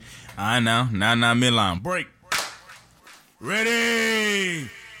I know. Now, midline. Break. Ready.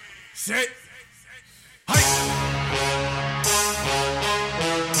 Set. Marky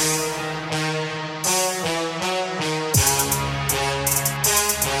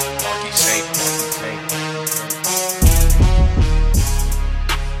Saint.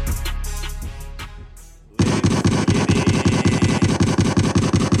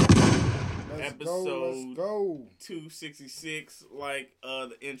 Episode go. 266, like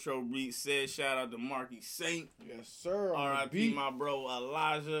the intro read said. Shout out to Marky Saint. Yes, sir. R.I.P. my bro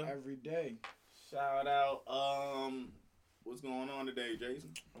Elijah. Every day. Shout out. What's going on today,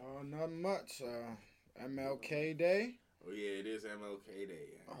 Jason? Nothing much. MLK Day. Oh yeah, it is MLK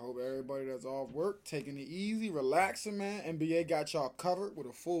Day. I hope everybody that's off work taking it easy, relaxing, man. NBA got y'all covered with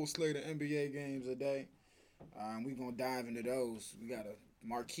a full slate of NBA games today. We gonna dive into those. We got a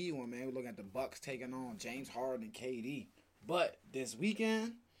marquee one, man. We're looking at the Bucks taking on James Harden and KD. But this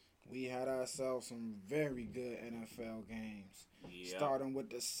weekend, we had ourselves some very good NFL games. Yeah. Starting with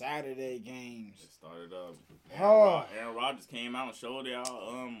the Saturday games. It started up. Oh. Aaron Rodgers came out and showed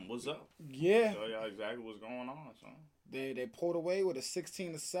y'all what's up. Yeah. Showed y'all exactly what's going on. So. They pulled away with a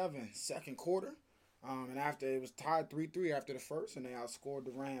 16-7 second quarter. And after it was tied 3-3 after the first, and they outscored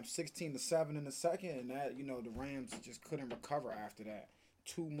the Rams 16-7 in the second, and that, the Rams just couldn't recover after that.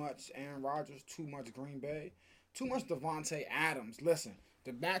 Too much Aaron Rodgers, too much Green Bay, too much Devontae Adams. Listen,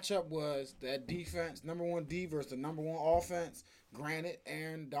 the matchup was that defense, number one D versus the number one offense. Granted,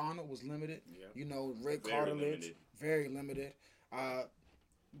 Aaron Donald was limited. Yep. Rick Cartilage, very limited.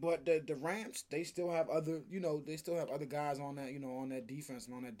 But the Rams, they still have other, guys on that, on that defense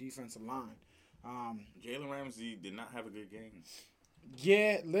and on that defensive line. Jalen Ramsey did not have a good game.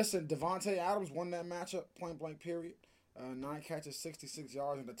 Yeah, listen, Devontae Adams won that matchup, point blank period. 9 catches, 66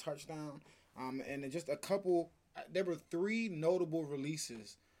 yards, and a touchdown. And just a couple. There were 3 notable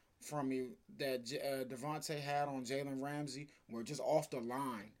releases from me that Devontae had on Jalen Ramsey were just off the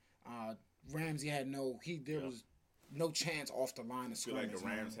line. Ramsey had was no chance off the line of scrimmage. I feel like the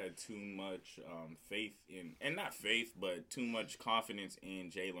Rams had too much faith in, and not faith, but too much confidence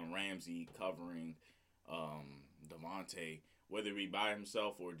in Jalen Ramsey covering Devontae, whether it be by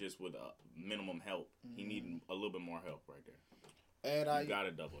himself or just with minimum help. Mm-hmm. He needed a little bit more help right there. And you got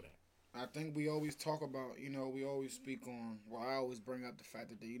to double that. I think we always talk about, we always speak on, I always bring up the fact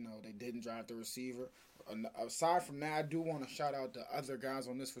that, they didn't draft the receiver. Aside from that, I do want to shout out the other guys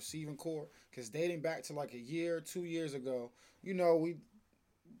on this receiving core, because dating back to like a year, 2 years ago, we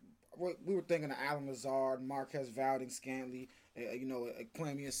were thinking of Allen Lazard, Marquez Valdes-Scantling,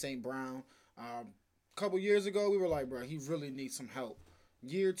 Quamian St. Brown. A couple years ago, we were like, bro, he really needs some help.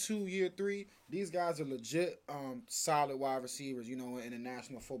 Year 2, year 3, these guys are legit solid wide receivers, in the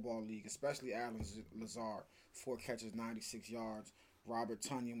National Football League, especially Allen Lazard, 4 catches, 96 yards. Robert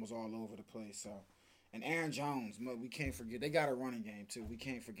Tonyan was all over the place. So, and Aaron Jones, we can't forget. They got a running game, too. We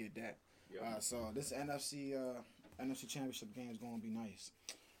can't forget that. Yep. So this NFC Championship game is going to be nice.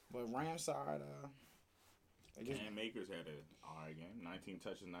 But Rams side, Cam Akers had an all right game. 19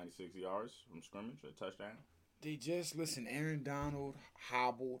 touches, 96 yards from scrimmage, a touchdown. They just, Aaron Donald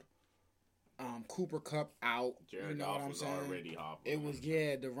hobbled. Cooper Kupp out. Jared Goff was already hobbled. It was,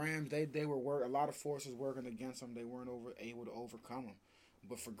 the Rams, they were a lot of forces working against them. They weren't able to overcome them.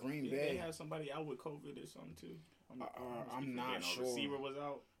 But for Green Bay. They had somebody out with COVID or something, too. I'm not sure. Receiver was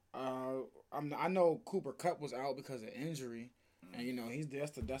out. I know Cooper Kupp was out because of injury. Mm-hmm. And,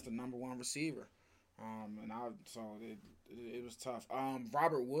 that's the number one receiver. It was tough.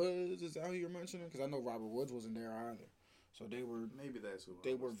 Robert Woods, is that who you're mentioning? Because I know Robert Woods wasn't there either. So they were maybe that's who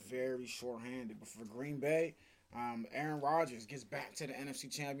they were very short-handed. But for Green Bay, Aaron Rodgers gets back to the NFC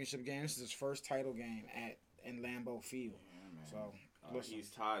Championship game. This is his first title game in Lambeau Field. Yeah, man. So he's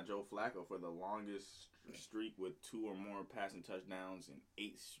tied Joe Flacco for the longest streak with 2 or more passing touchdowns in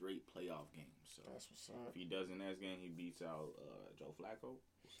 8 straight playoff games. So that's what's up. If he does in that game, he beats out Joe Flacco.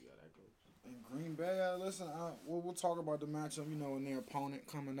 We'll see how that goes. In Green Bay, we'll talk about the matchup, and their opponent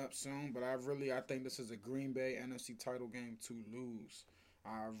coming up soon. But I think this is a Green Bay NFC title game to lose.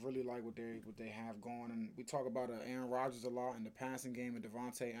 I really like what they have going, and we talk about Aaron Rodgers a lot in the passing game and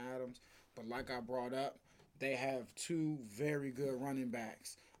Devontae Adams. But like I brought up, they have 2 very good running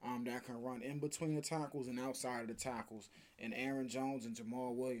backs that can run in between the tackles and outside of the tackles, and Aaron Jones and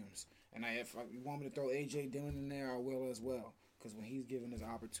Jamal Williams. And if you want me to throw A.J. Dillon in there, I will as well. Because when he's given his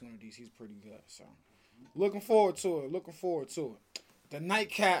opportunities, he's pretty good. So, looking forward to it. The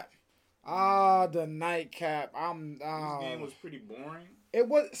nightcap. The nightcap. This game was pretty boring. It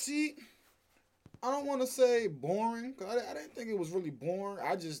was. See, I don't want to say boring. Cause I didn't think it was really boring.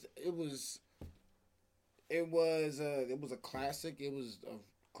 It was a classic. It was a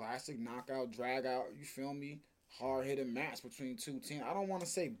classic knockout, drag out. You feel me? Hard hitting match between two teams. I don't want to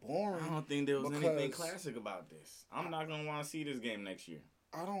say boring. I don't think there was anything classic about this. I'm not gonna want to see this game next year.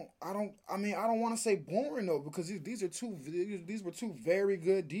 I don't want to say boring though, because these were two very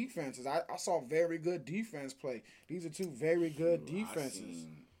good defenses. I saw very good defense play. These are two very good defenses.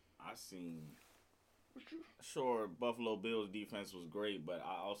 I seen. Sure, Buffalo Bills defense was great, but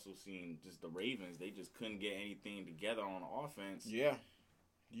I also seen just the Ravens. They just couldn't get anything together on offense.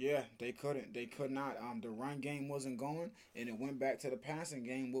 Yeah, they couldn't. They could not. The run game wasn't going, and it went back to the passing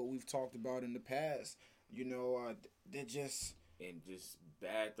game, what we've talked about in the past. You know, they just... And just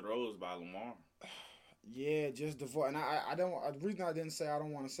bad throws by Lamar. Yeah, just devoid. And I don't... The reason I didn't say I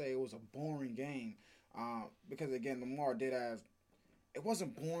don't want to say it was a boring game, because, again, Lamar did have... It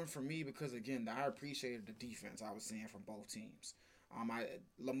wasn't boring for me because, again, I appreciated the defense I was seeing from both teams.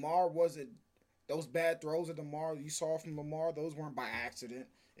 Lamar wasn't... Those bad throws at Lamar you saw from Lamar, those weren't by accident.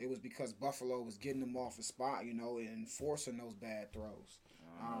 It was because Buffalo was getting them off the spot, you know, and forcing those bad throws.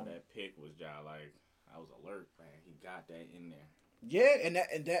 That pick was just like, I was alert, man. He got that in there. Yeah, and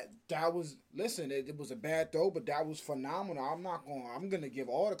that was, listen, it was a bad throw, but that was phenomenal. I'm gonna give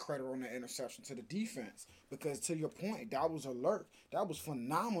all the credit on the interception to the defense, because to your point, that was alert. That was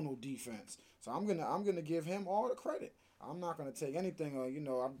phenomenal defense. So I'm gonna give him all the credit. I'm not gonna take anything.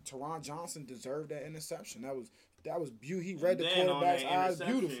 Teron Johnson deserved that interception. That was beautiful. He read the quarterback's eyes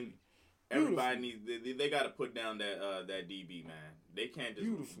beautifully. Everybody they got to put down that DB, man. They can't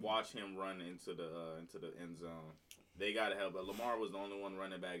just watch him run into the end zone. They got to help. But Lamar was the only one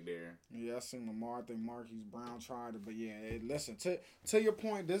running back there. Yeah, I seen Lamar. I think Marquise Brown tried it, but yeah, listen, to your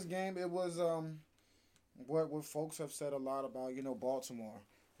point, this game, it was what folks have said a lot about, Baltimore.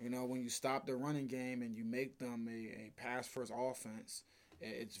 When you stop the running game and you make them a pass first offense,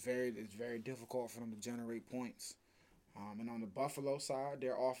 it's very difficult for them to generate points. And on the Buffalo side,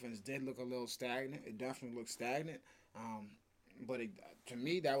 their offense did look a little stagnant. It definitely looked stagnant. But to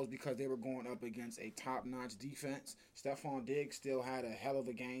me, that was because they were going up against a top-notch defense. Stephon Diggs still had a hell of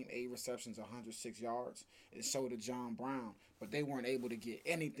a game, 8 receptions, 106 yards. And so did John Brown. But they weren't able to get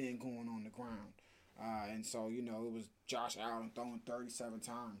anything going on the ground. And so, it was Josh Allen throwing 37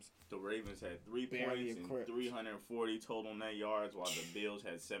 times. The Ravens had 3 points and 340 total net yards, while the Bills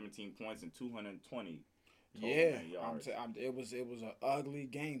had 17 points and 220 total net yards. It was an ugly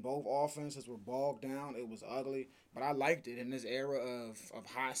game. Both offenses were bogged down. It was ugly. But I liked it in this era of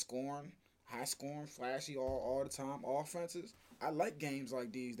high scoring, flashy all the time offenses. I like games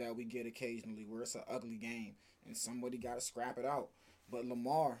like these that we get occasionally where it's an ugly game and somebody got to scrap it out. But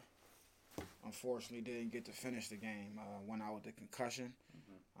Lamar, unfortunately, didn't get to finish the game. Went out with a concussion.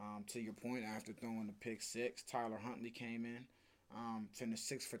 To your point, after throwing the pick six, Tyler Huntley came in, finished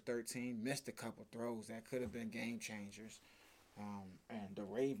 6 for 13, missed a couple throws that could have been game changers. And the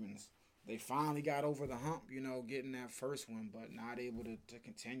Ravens, they finally got over the hump, getting that first one, but not able to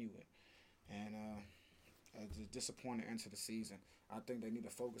continue it. And it's a disappointing end to the season. I think they need to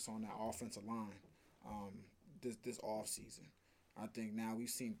focus on that offensive line this offseason. I think now we've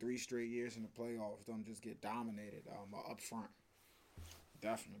seen 3 straight years in the playoffs, them just get dominated up front.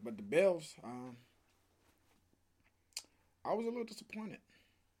 Definitely. But the Bills, I was a little disappointed.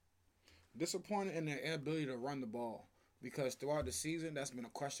 Disappointed in their inability to run the ball, because throughout the season, that's been a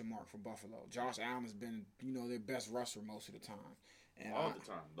question mark for Buffalo. Josh Allen has been, their best rusher most of the time. And all the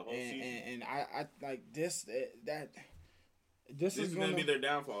time, the whole season. And I like this, This is going to be their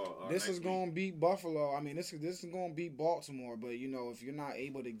downfall. This is going to beat Buffalo. I mean, this is going to beat Baltimore. But, if you're not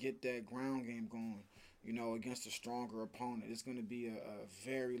able to get that ground game going, against a stronger opponent, it's going to be a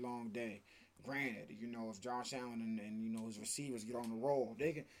very long day. Granted, if Josh Allen and his receivers get on the roll,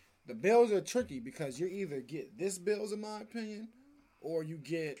 the Bills are tricky, because you either get this Bills, in my opinion, or you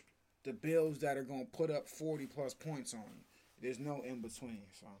get the Bills that are going to put up 40-plus points on you. There's no in-between.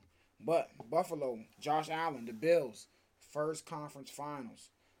 So, but Buffalo, Josh Allen, the Bills, first conference finals.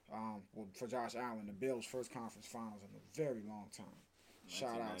 For Josh Allen, the Bills' first conference finals in a very long time.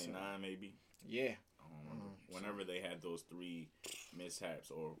 Shout out to 1999, maybe. Yeah. Whenever they had those 3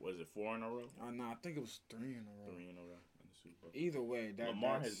 mishaps, or was it 4 in a row? No, I think it was 3 in a row. 3 in a row in the Super Bowl. Either way,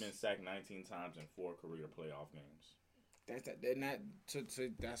 Lamar has been sacked 19 times in 4 career playoff games.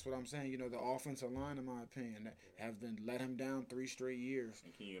 That's what I'm saying. The offensive line, in my opinion, that have been let him down 3 straight years.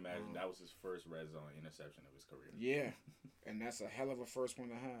 And can you imagine that was his first red zone interception of his career? Yeah, and that's a hell of a first one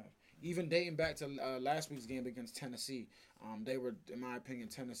to have. Even dating back to last week's game against Tennessee, they were, in my opinion,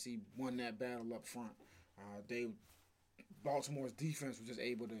 Tennessee won that battle up front. Baltimore's defense was just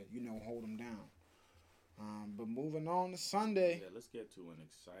able to, hold them down. But moving on to Sunday. Yeah, let's get to an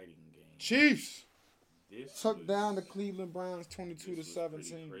exciting game. Chiefs. took down the Cleveland Browns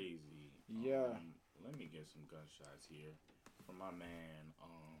 22-17. Crazy. Yeah. Let me get some gunshots here from my man,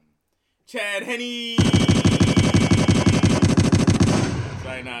 Chad Henne.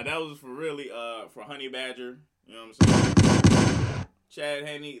 Right now, that was for Honey Badger. You know what I'm saying? Chad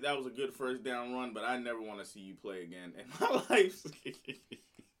Henne, that was a good first down run, but I never want to see you play again in my life.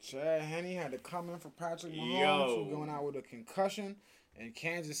 Chad Henne had to come in for Patrick Mahomes, who going out with a concussion, and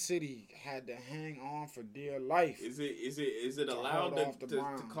Kansas City had to hang on for dear life. Is it allowed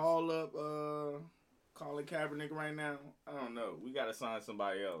to call up Colin Kaepernick right now? I don't know. We got to sign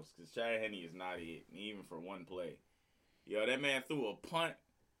somebody else because Chad Henne is not it, even for one play. Yo, that man threw a punt.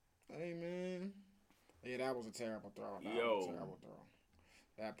 Hey, man. Yeah, that was a terrible throw.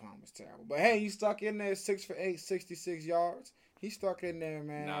 That punt was terrible. But, hey, he stuck in there 6 for 8, 66 yards. He stuck in there,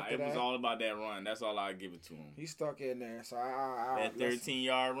 man. Nah, it was all about that run. That's all I give it to him. He stuck in there. So that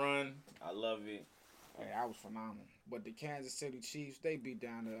 13-yard run, I love it. Hey, that was phenomenal. But the Kansas City Chiefs, they beat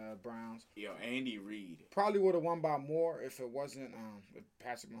down the Browns. Yo, Andy Reid. Probably would have won by more if it wasn't if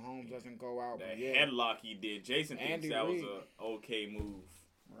Patrick Mahomes doesn't go out. That headlock he did. Jason thinks that was a okay move.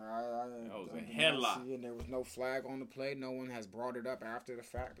 That was a headlock. And there was no flag on the play. No one has brought it up after the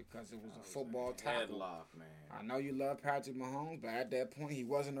fact because it was a football tackle. Headlock, man. I know you love Patrick Mahomes, but at that point, he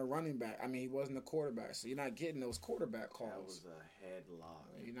wasn't a running back. I mean, he wasn't a quarterback, so you're not getting those quarterback calls. That was a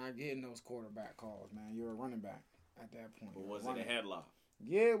headlock. You're not getting those quarterback calls, man. You're a running back at that point. But was it a headlock?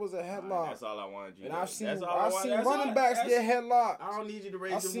 Yeah, it was a headlock. That's all I wanted you to And I've seen running backs get headlocked. I don't need you to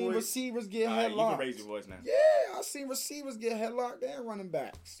raise your voice. I've seen receivers get headlocked. You can raise your voice now. Yeah, I've seen receivers get headlocked and running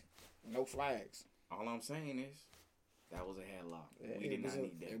backs. No flags. All I'm saying is, that was a headlock. We did not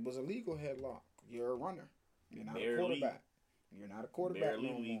need that. It was a legal headlock. You're a runner. You're not a quarterback. You're not a quarterback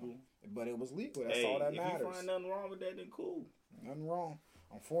no more. But it was legal. That's all that matters. If you find nothing wrong with that, then cool. Nothing wrong.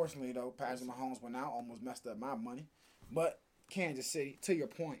 Unfortunately, though, Patrick Mahomes went out, almost messed up my money. But Kansas City, to your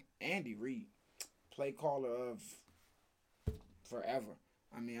point, Andy Reid, play caller of forever.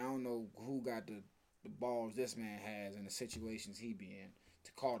 I mean, I don't know who got the balls this man has in the situations he be in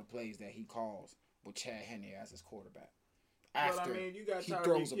to call the plays that he calls with Chad Henne as his quarterback. After you got he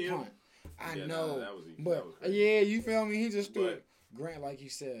throws a punt. I know. That was yeah, you feel me? He just threw it. Grant, like you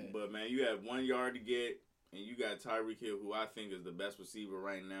said. But, man, you have 1 yard to get, and you got Tyreek Hill, who I think is the best receiver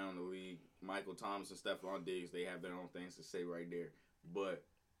right now in the league. Michael Thomas and Stephon Diggs, they have their own things to say right there. But,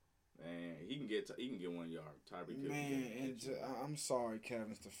 man, he can get 1 yard. Tyreek Hill. Man, I'm sorry,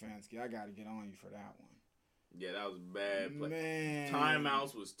 Kevin Stefanski. I got to get on you for that one. Yeah, that was a bad play. Man.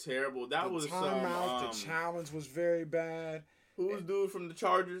 Timeouts was terrible. The challenge was very bad. Who was dude from the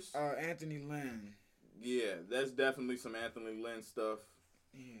Chargers? Anthony Lynn. Yeah, that's definitely some Anthony Lynn stuff.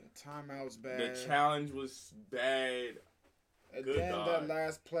 Yeah, timeout's bad. The challenge was bad. That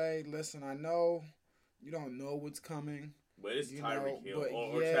last play, listen, I know you don't know what's coming. But it's Tyreek Hill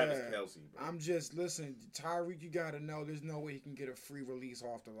or Travis Kelce. Bro. I'm just, listen, Tyreek, you got to know there's no way he can get a free release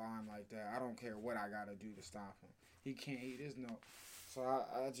off the line like that. I don't care what I got to do to stop him. He can't, there's no. So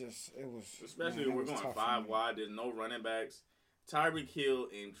it was. Especially if we're going 5 wide, there's no running backs. Tyreek Hill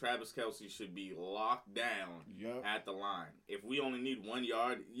and Travis Kelce should be locked down at the line. If we only need 1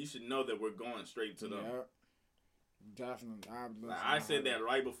 yard, you should know that we're going straight to them. Yep. Definitely. I said that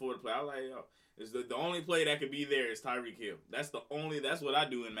right before the play. I was like, yo. It's the only play that could be there is Tyreek Hill. That's what I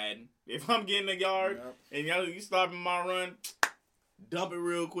do in Madden. If I'm getting a yard and you stopping my run, dump it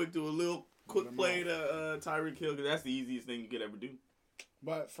real quick to a little quick play to Tyreek Hill because that's the easiest thing you could ever do.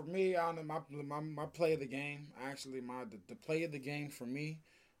 But for me, I don't know, my play of the game, actually, the play of the game for me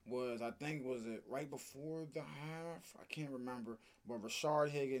was, I think, was it right before the half? I can't remember. But Rashard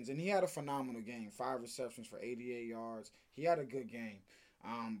Higgins, and he had a phenomenal game. 5 receptions for 88 yards. He had a good game.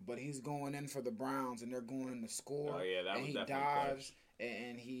 But he's going in for the Browns, and they're going in to score. Oh, yeah, that and was he definitely dives,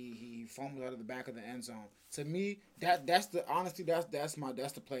 and he fumbles out of the back of the end zone. To me, that's the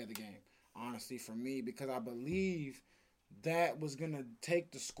play of the game. Honestly, for me, because I believe that was gonna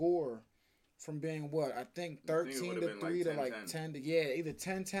take the score from being what I think 13-3 to like 10 to either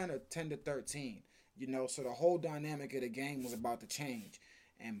 10-10 or 10-13. You know, so the whole dynamic of the game was about to change,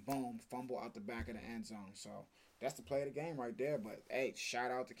 and boom, fumble out the back of the end zone. So. That's the play of the game right there. But, hey, shout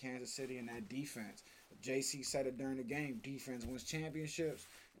out to Kansas City and that defense. JC said it during the game. Defense wins championships.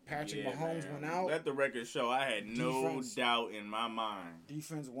 Patrick Mahomes went out. Let the record show I had no doubt in my mind.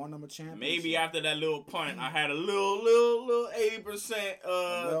 Defense won them a championship. Maybe after that little punt, I had a little 80%.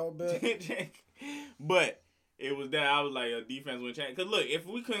 A little bit. But it was that I was like, a defense win championship. Because, look, if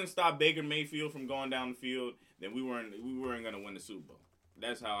we couldn't stop Baker Mayfield from going down the field, then we weren't going to win the Super Bowl.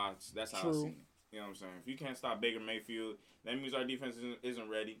 That's how I seen it. You know what I'm saying? If you can't stop Baker Mayfield, that means our defense isn't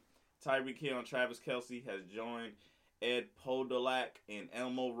ready. Tyreek Hill and Travis Kelce has joined Ed Podolak and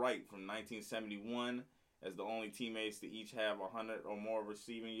Elmo Wright from 1971 as the only teammates to each have 100 or more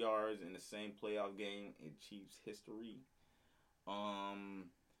receiving yards in the same playoff game in Chiefs history.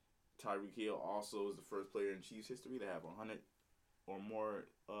 Tyreek Hill also is the first player in Chiefs history to have 100 or more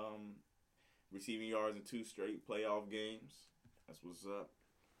receiving yards in 2 straight playoff games. That's what's up.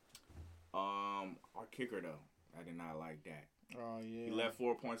 Our kicker, though, I did not like that. Oh, yeah. He left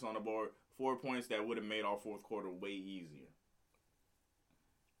 4 points on the board. 4 points that would have made our fourth quarter way easier.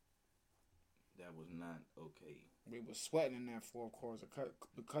 That was not okay. We were sweating in that fourth quarter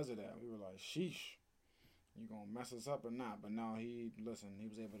because of that. We were like, sheesh. You going to mess us up or not? But no, he was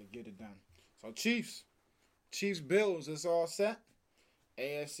able to get it done. So, Chiefs, Bills, it's all set.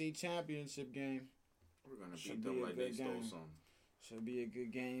 AFC Championship game. We're going to beat them like they stole something. Should be a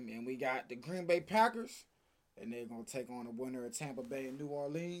good game. And we got the Green Bay Packers. And they're going to take on the winner of Tampa Bay and New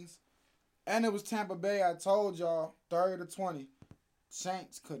Orleans. And it was Tampa Bay, I told y'all, 30-20.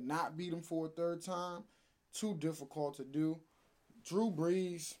 Saints could not beat them for a third time. Too difficult to do. Drew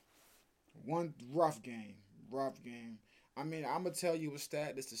Brees, one rough game. I mean, I'm going to tell you a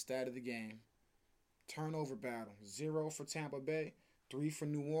stat. This is the stat of the game. Turnover battle. 0 for Tampa Bay. 3 for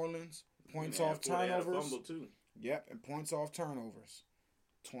New Orleans. Points off turnovers. Yep, and points off turnovers.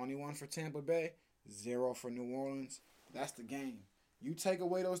 21 for Tampa Bay. 0 for New Orleans. That's the game. You take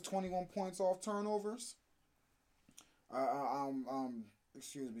away those 21 points off turnovers.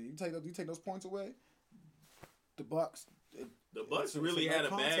 Excuse me. You take those points away. The Bucks. The Bucks really had a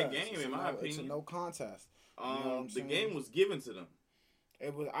bad game, in my opinion. It's a no contest. The game was given to them.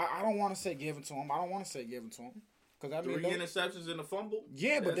 It was. I don't want to say given to them. Because I mean, 3 interceptions in the fumble.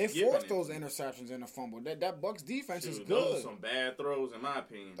 Yeah, but they forced those interceptions in the fumble. That Bucks defense is good. Those were some bad throws, in my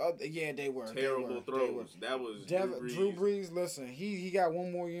opinion. Yeah, they were terrible throws. That was Drew Brees. Listen, he got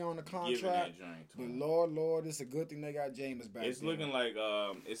 1 more year on the contract. But Lord, it's a good thing they got Jameis back. It's looking like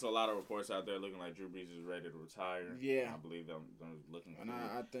it's a lot of reports out there looking like Drew Brees is ready to retire. Yeah, I believe I'm looking. And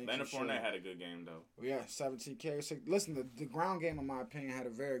I think Leonard Fournette had a good game though. Yeah, 17 carries. Listen, the ground game, in my opinion, had a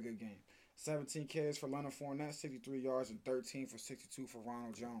very good game. 17 carries for Leonard Fournette, 63 yards, and 13 for 62 for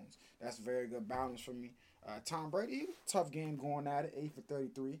Ronald Jones. That's very good balance for me. Tom Brady, tough game going at it, 8 for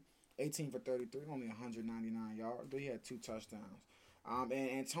 33, 18 for 33, only 199 yards, but he had 2 touchdowns. And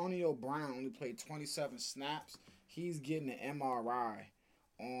Antonio Brown only played 27 snaps. He's getting an MRI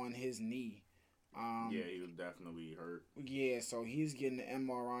on his knee. Yeah, he was definitely hurt. Yeah, so he's getting an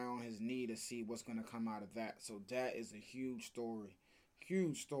MRI on his knee to see what's going to come out of that. So that is a huge story.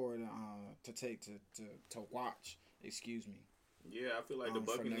 Huge story to take to watch. Excuse me. Yeah, I feel like the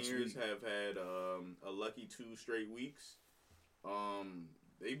Buccaneers have had a lucky 2 straight weeks.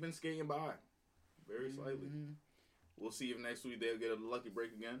 They've been skating by very slightly. Mm-hmm. We'll see if next week they'll get a lucky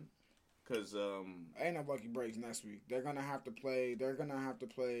break again. Cause ain't no lucky breaks next week. They're gonna have to play.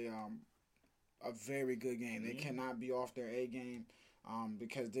 A very good game. They cannot be off their A game.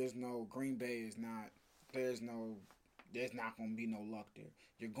 Because there's no Green Bay is not. There's not going to be no luck there.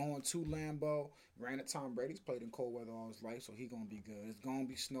 You're going to Lambeau. Granted, Tom Brady's played in cold weather all his life, so he's going to be good. It's going to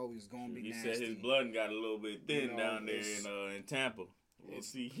be snowy. It's going to be nasty. He said his blood got a little bit thin down there in Tampa. We'll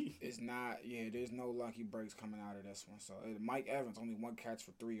see. It's not, there's no lucky breaks coming out of this one. So Mike Evans, only 1 catch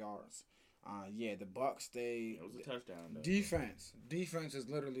for 3 yards. The Bucks, it was a touchdown, though. Defense is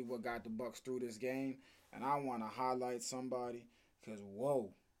literally what got the Bucks through this game. And I want to highlight somebody because,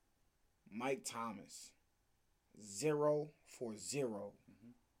 whoa, Mike Thomas. 0 for 0.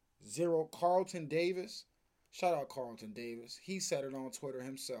 0. Carlton Davis. Shout out Carlton Davis. He said it on Twitter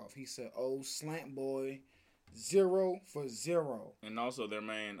himself. He said, "Oh, slant boy, 0 for 0." And also their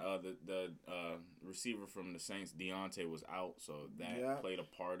man, the receiver from the Saints, Deontay, was out, so that played a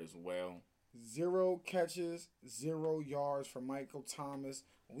part as well. 0 catches, 0 yards for Michael Thomas.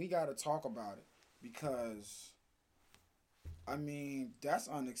 We got to talk about it because, I mean, that's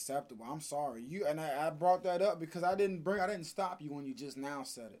unacceptable. I'm sorry. I brought that up because I didn't stop you when you just now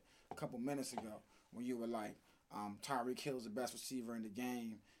said it a couple minutes ago when you were like, Tyreek Hill's the best receiver in the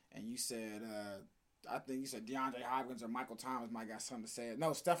game, and you said, I think you said DeAndre Hopkins or Michael Thomas might got something to say.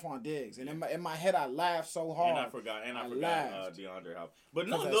 No, Stephon Diggs. And in my head, I laughed so hard. And I forgot DeAndre Hopkins. But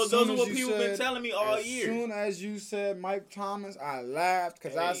no, those are what people been telling me all year. As soon as you said Mike Thomas, I laughed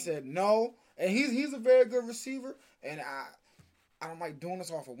because I said no. And he's a very good receiver, and I don't like doing this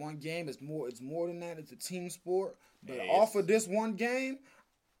off of one game. It's more than that. It's a team sport. But off of this one game,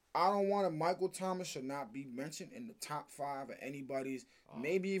 I don't want to. Michael Thomas should not be mentioned in the top 5 of anybody's.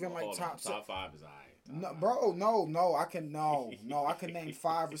 Maybe even top 5 is alright. No, bro, no. I can name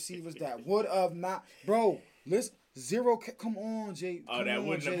 5 receivers that would have not. Bro, listen. Come on, Jay. Oh, Come that on,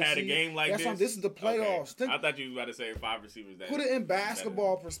 wouldn't have JC. had a game like That's this? This is the playoffs. Okay. I thought you was about to say 5 receivers. Put it in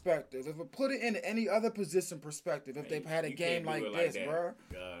basketball perspective. If it put it in any other position perspective, if they've had a game like this, bro.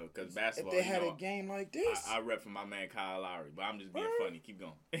 Because basketball, if they had a game like this. I rep for my man Kyle Lowry, but I'm just being funny. Keep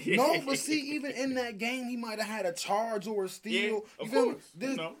going. No, but see, even in that game, he might have had a charge or a steal. Yeah, of course.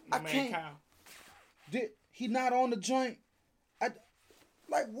 My man Kyle. He not on the joint.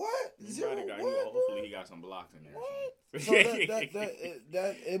 Like what? Hopefully he got some blocks in there. What? So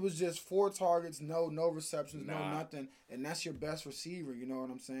that it was just 4 targets, no receptions, no nothing, and that's your best receiver. You know what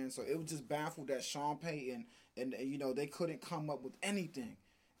I'm saying? So it was just baffled that Sean Payton and they couldn't come up with anything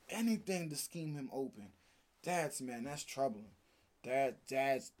to scheme him open. That's troubling.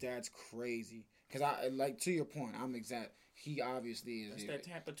 That's crazy. Cause to your point, I'm exact. He obviously is. That's that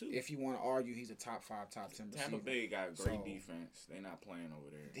Tampa too. If you want to argue, he's a top 5, top 10 receiver. Tampa Bay got great defense. They not playing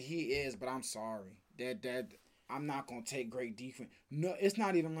over there. He is, but I'm sorry. That I'm not gonna take great defense. No, it's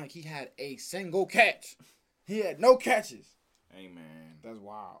not even like he had a single catch. He had no catches. Hey man, that's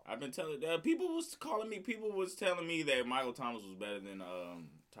wild. I've been telling people was telling me that Michael Thomas was better than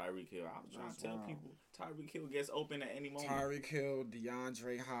Tyreek Hill. I was trying to tell people Tyreek Hill gets open at any moment. Tyreek Hill,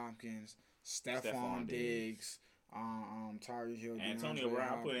 DeAndre Hopkins, Stephon Diggs. Tyreek Hill, Antonio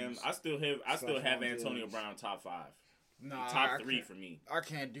Brown. I still have Antonio Brown top 5. Nah, top 3 for me. I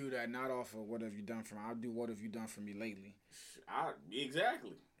can't do that. Not off of what have you done for me. I'll do what have you done for me lately.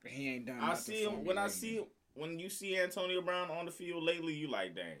 Exactly. He ain't done. I see him when you see Antonio Brown on the field lately. You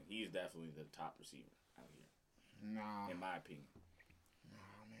like, dang, he's definitely the top receiver out here. Nah, in my opinion.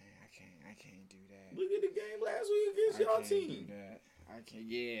 Nah, man, I can't do that. Look at the game last week against y'all team. Do that. I can't.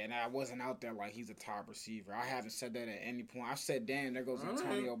 Yeah, and I wasn't out there like he's a top receiver. I haven't said that at any point. I said, damn, there goes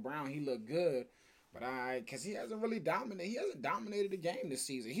Antonio Brown. He looked good, but because he hasn't really dominated. He hasn't dominated the game this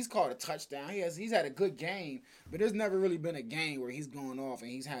season. He's caught a touchdown. He's had a good game, but there's never really been a game where he's gone off and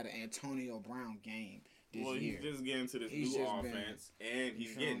he's had an Antonio Brown game this year. He's just getting to this new offense, and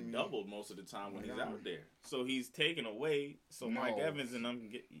he's getting doubled most of the time when he's out there. So he's taken away. So Mike Evans and them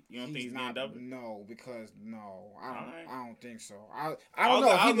get. You don't think he's getting doubled? No, because I don't think so. I don't know.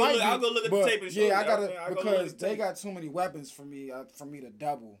 I'll go look at the tape and show you. I gotta because they got too many weapons for me to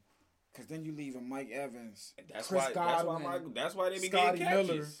double. Because then you leaving Mike Evans, Chris Godwin, that's why they be Scotty getting catches.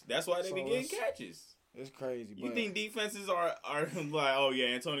 Miller. That's why they be getting catches. It's crazy. You think defenses are like, oh yeah,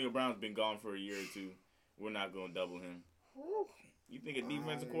 Antonio Brown's been gone for a year or two. We're not going to double him. You think a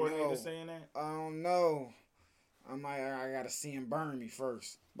defensive coordinator saying that? I don't know. I got to see him burn me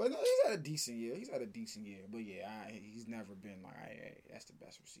first. But no, he's had a decent year. But yeah, he's never been like, hey, that's the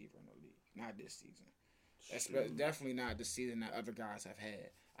best receiver in the league. Not this season. That's definitely not the season that other guys have had.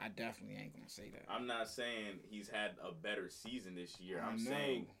 I definitely ain't going to say that. I'm not saying he's had a better season this year. I'm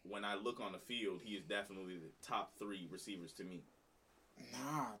saying when I look on the field, he is definitely the top 3 receivers to me.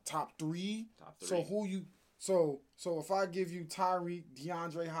 Nah, top 3? Top 3. So who you... So if I give you Tyreek,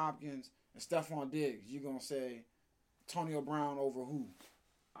 DeAndre Hopkins, and Stephon Diggs, you're going to say Antonio Brown over who?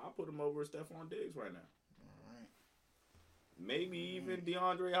 I'll put him over Stephon Diggs right now. All right. Maybe even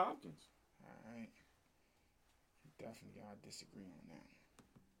DeAndre Hopkins. All right. Definitely got to disagree on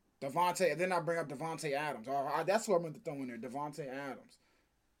that. Then I bring up Devontae Adams. That's what I meant to throw in there, Devontae Adams.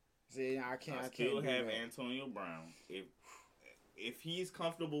 See, I can't have Antonio Brown. If he's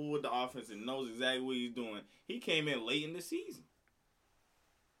comfortable with the offense and knows exactly what he's doing, he came in late in the season,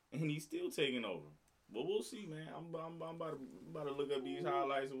 and he's still taking over. But we'll see, man. I'm about to look up these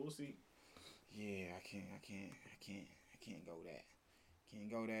highlights, and we'll see. Yeah, I can't go that. Can't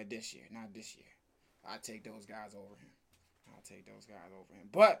go that this year. Not this year. I take those guys over him.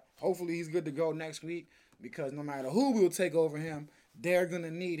 But hopefully he's good to go next week because no matter who will take over him, they're gonna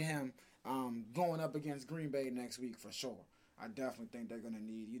need him going up against Green Bay next week for sure. I definitely think they're going to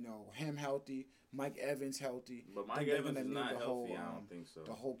need, him healthy, Mike Evans healthy. But Mike Evans is not healthy. I don't think so.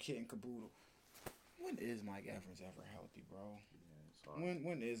 The whole kit and caboodle. When is Mike Evans ever healthy, bro? Yeah,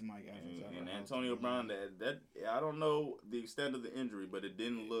 when is Mike Evans ever healthy? And Antonio Brown, that I don't know the extent of the injury, but it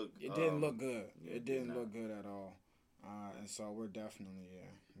didn't look. It didn't look good. It didn't look good at all. And so we're definitely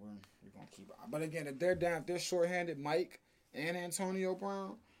we're gonna keep it. But again, if they're shorthanded, Mike and Antonio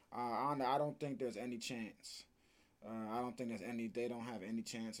Brown, I don't think there's any chance. I don't think they don't have any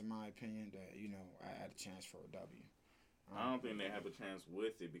chance, in my opinion, that, I had a chance for a W. I don't think they have a chance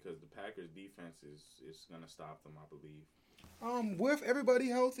with it because the Packers defense is going to stop them, I believe. With everybody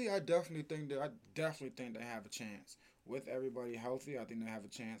healthy, I definitely think they have a chance. With everybody healthy, I think they have a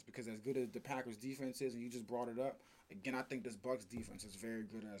chance because as good as the Packers defense is, and you just brought it up, again, I think this Bucs defense is very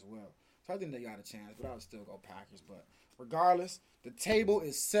good as well. So I think they got a chance, but I would still go Packers. But regardless, the table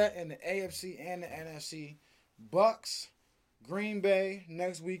is set in the AFC and the NFC. Bucks, Green Bay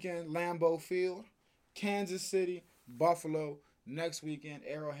next weekend, Lambeau Field. Kansas City, Buffalo next weekend,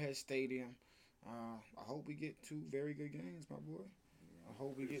 Arrowhead Stadium. I hope we get two very good games, my boy. I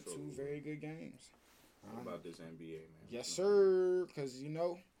hope we get two very good games. What about this NBA, man? Yes, sir. Because,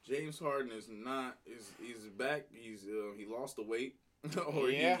 James Harden is not. He's back. He lost the weight. Or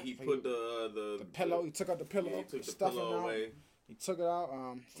yeah, he put the pillow. He took out the pillow. Yeah, he took the stuffing pillow out. away. He took it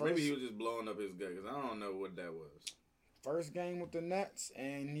out. Maybe he was just blowing up his gut because I don't know what that was. First game with the Nets,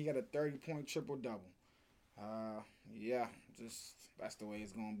 and he got a 30-point triple-double. Yeah, just that's the way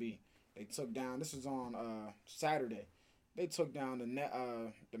it's gonna be. They took down. This was on Saturday. They took down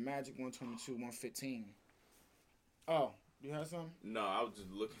the Magic 122-115. Oh, you had something? No, I was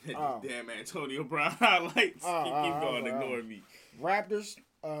just looking at this damn Antonio Brown highlights. Keep going, ignore me. Raptors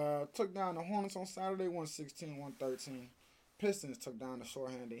took down the Hornets on Saturday, 116-113. Pistons took down the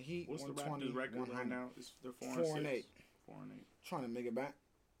shorthanded Heat. What's the Raptors record right now? They're 4-8. 4-8. Trying to make it back.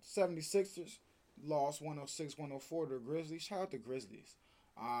 76ers lost 106-104 to the Grizzlies. Shout out to Grizzlies.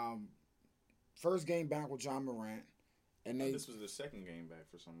 First game back with John Morant. And this was the second game back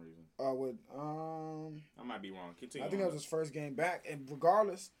for some reason. I might be wrong. Continue. I think that was his first game back. And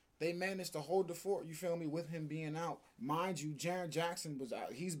regardless, they managed to hold the fort, you feel me, with him being out. Mind you, Jaren Jackson was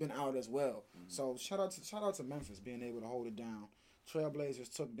out. He's been out as well. Mm-hmm. So shout out to Memphis being able to hold it down.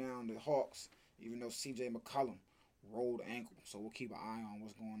 Trailblazers took down the Hawks, even though C.J. McCollum rolled ankle. So we'll keep an eye on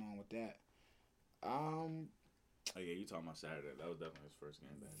what's going on with that. Oh, yeah, you talking about Saturday. That was definitely his first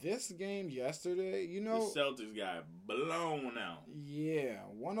game back. This game yesterday, the Celtics got blown out. Yeah,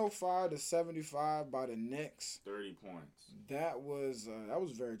 105-75 by the Knicks. 30 points. That was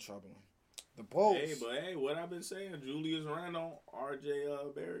very troubling. The Bulls. Hey, what I've been saying, Julius Randle, R.J.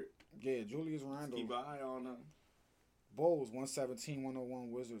 Barrett. Yeah, Julius Randle. Keep an eye on them. Bulls 117-101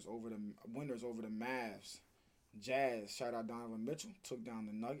 winners over the Mavs. Jazz, shout out Donovan Mitchell, took down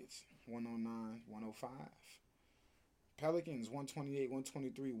the Nuggets 109-105. Pelicans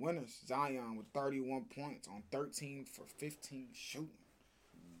 128-123 winners. Zion with 31 points on 13 for 15 shooting.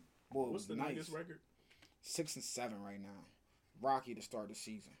 Boy, what's the Nuggets record? 6-7 right now. Rocky to start the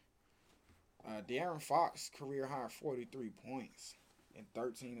season. De'Aaron Fox career high 43 points and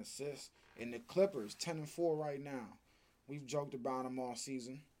 13 assists. And the Clippers 10-4 right now. We've joked about them all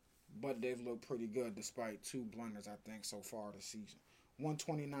season, but they've looked pretty good despite two blunders, I think, so far this season.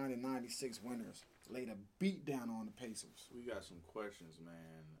 129-96 winners. Laid a beat down on the Pacers. We got some questions,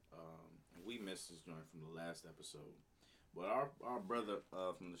 man. We missed this joint from the last episode. But our brother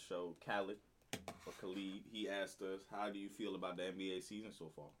from the show, Khaled, he asked us, how do you feel about the NBA season so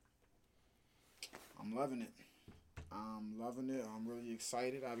far? I'm loving it. I'm really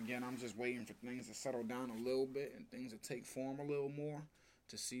excited. I'm just waiting for things to settle down a little bit and things to take form a little more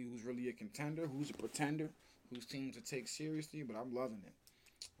to see who's really a contender, who's a pretender, whose teams to take seriously, but I'm loving it.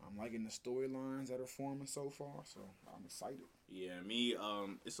 I'm liking the storylines that are forming so far, so I'm excited. Yeah, me,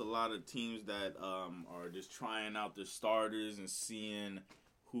 it's a lot of teams that are just trying out their starters and seeing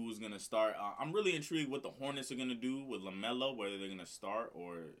who's going to start. I'm really intrigued what the Hornets are going to do with LaMelo, whether they're going to start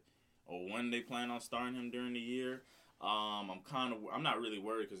or when they plan on starting him during the year. I'm not really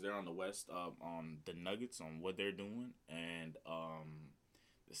worried because they're on the West on the Nuggets, on what they're doing, and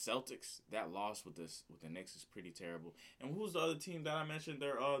the Celtics, that loss with the Knicks is pretty terrible. And who's the other team that I mentioned?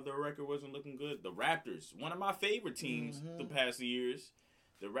 Their record wasn't looking good. The Raptors, one of my favorite teams the past years.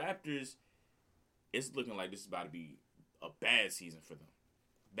 The Raptors, it's looking like this is about to be a bad season for them.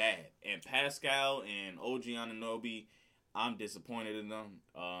 Bad. And Pascal and OG Anunoby, I'm disappointed in them.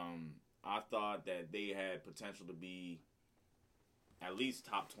 I thought that they had potential to be at least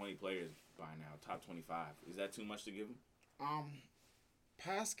top 20 players by now, top 25. Is that too much to give them?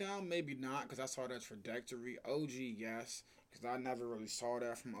 Pascal, maybe not, because I saw that trajectory. OG, yes, because I never really saw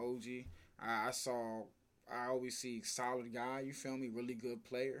that from OG. I always see solid guy, you feel me, really good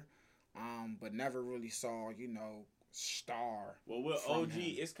player, but never really saw, star. Well, with OG,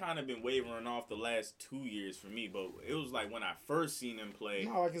 it's kind of been wavering off the last 2 years for me, but it was like when I first seen him play.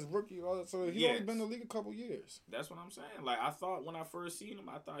 No, like his rookie, so he's only been in the league a couple years. That's what I'm saying. Like, I thought when I first seen him,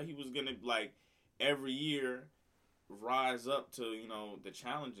 I thought he was going to, like, every year rise up to, the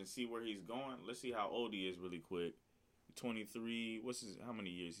challenge and see where he's going. Let's see how old he is really quick. 23, how many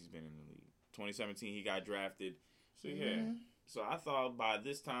years he's been in the league? 2017, he got drafted. So, yeah. So, I thought by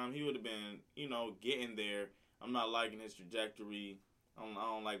this time he would have been, getting there. I'm not liking his trajectory. I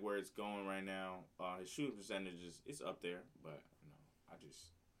don't like where it's going right now. His shooting percentage it's up there, but,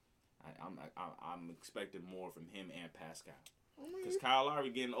 I'm expecting more from him and Pascal. Because Kyle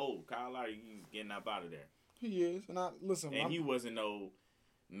Lowry getting old. Kyle Lowry, he's getting up out of there. He is, and he wasn't no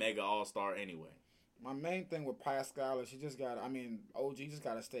mega all-star anyway. My main thing with Pascal is he just got. I mean, OG just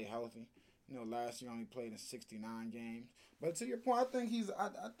got to stay healthy. You know, last year only played in 69 games. But to your point, I think he's. I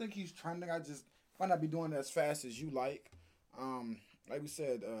think he's trending. I just might not be doing it as fast as you like. Like we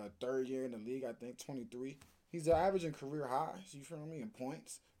said, third year in the league. I think 23. He's averaging career highs. You feel me? In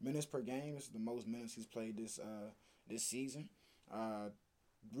points, minutes per game. This is the most minutes he's played this season.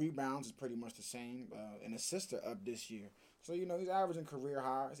 Rebounds is pretty much the same. And assists are up this year. So, you know, he's averaging career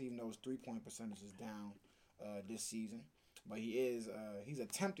highs, even though his 3-point percentage is down this season. But he's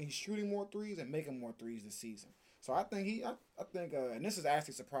shooting more threes and making more threes this season. So I think and this is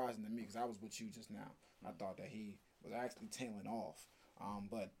actually surprising to me because I was with you just now. I thought that he was actually tailing off.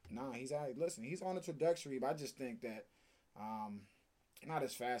 But nah, he's on a trajectory, but I just think that not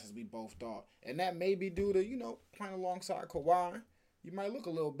as fast as we both thought. And that may be due to, you know, playing alongside Kawhi. You might look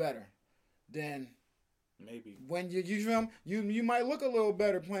a little better than maybe when you feel him. You might look a little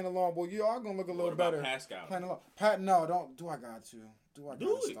better playing along, but you are gonna look a little better. Pascal? Playing along. No, don't. Do I got to? Do I got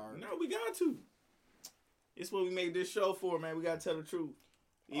to start? No, we got to. It's what we made this show for, man. We gotta tell the truth,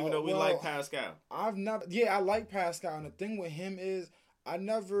 even though we like Pascal. I like Pascal, and the thing with him is I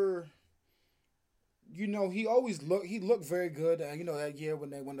never. You know, he looked very good. You know, that year when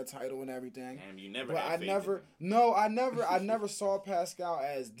they won the title and everything. And you never. But I never saw Pascal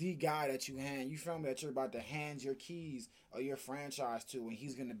as the guy that you hand. You feel me? That you're about to hand your keys or your franchise to, and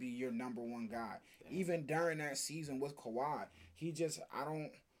he's gonna be your number one guy. Damn. Even during that season with Kawhi,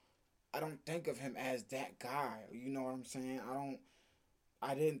 I don't think of him as that guy. You know what I'm saying?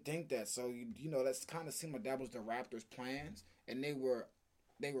 I didn't think that. So you know, that's kind of seemed like that was the Raptors' plans, and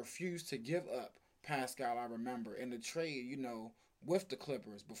they refused to give up Pascal, I remember, in the trade, you know, with the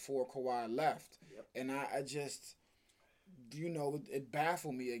Clippers before Kawhi left. Yep. And I just, you know, it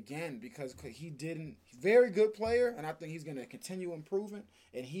baffled me again because very good player, and I think he's going to continue improving,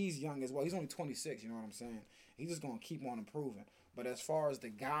 and he's young as well. He's only 26, you know what I'm saying? He's just going to keep on improving. But as far as the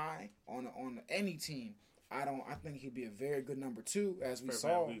guy on any team, I think he'd be a very good number 2, as we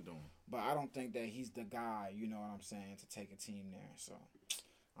saw. But I don't think that he's the guy, you know what I'm saying, to take a team there, so...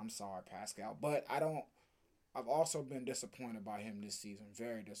 I'm sorry, Pascal, but I've also been disappointed by him this season.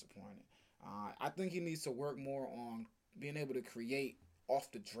 Very disappointed. I think he needs to work more on being able to create off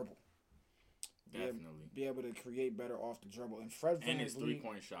the dribble. Definitely. Be able to create better off the dribble. And Fred VanVleet, his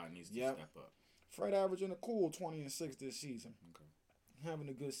 3-point shot needs to step up. Fred averaging a cool 20 and 6 this season. Okay. Having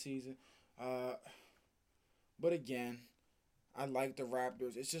a good season. But again, I like the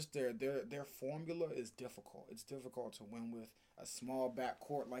Raptors. It's just their formula is difficult. It's difficult to win with a small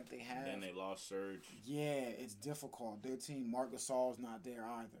backcourt like they have. And they lost Serge. Yeah, it's difficult. Their team, Marc Gasol's not there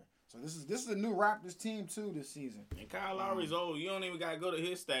either. So this is a new Raptors team too this season. And Kyle Lowry's old. You don't even gotta go to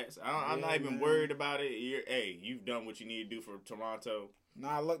his stats. I'm not even worried about it. You've done what you need to do for Toronto.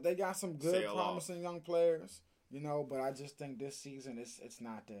 Nah, look, they got some good, promising young players. You know, but I just think this season it's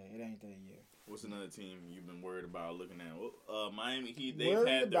not there. It ain't there yet. What's another team you've been worried about looking at? Well, Miami Heat, they've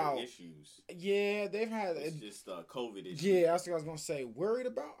had their issues. Yeah, they've had... It's just COVID issues. Yeah, that's what I was going to say. Worried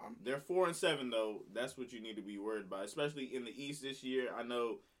about? They're 4-7, though. That's what you need to be worried about, especially in the East this year. I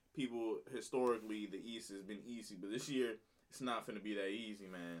know people, historically, the East has been easy, but this year, it's not going to be that easy,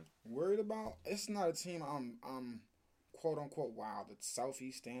 man. Worried about? It's not a team I'm quote-unquote, wow, the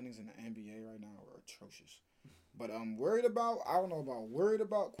Southeast standings in the NBA right now are atrocious. But I'm worried about, I don't know about worried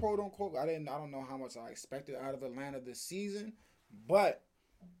about, quote unquote. I don't know how much I expected out of Atlanta this season. But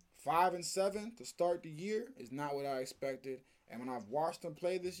 5-7 to start the year is not what I expected. And when I've watched them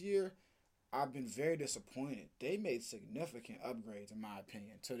play this year, I've been very disappointed. They made significant upgrades, in my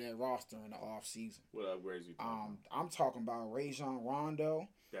opinion, to their roster in the offseason. What upgrades you talking about? I'm talking about Rajon Rondo.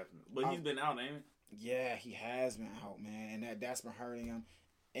 Definitely. But he's been out, ain't it? Yeah, he has been out, man. And that's been hurting him.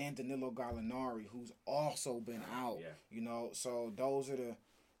 And Danilo Gallinari, who's also been out. Yeah. You know, so those are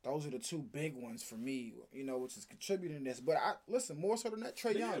the two big ones for me, you know, which is contributing to this. But listen, more so than that,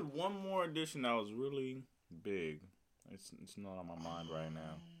 Trae Young. They had one more addition that was really big. It's not on my mind right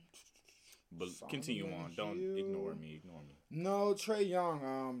now. But continue on. Don't ignore me. No, Trae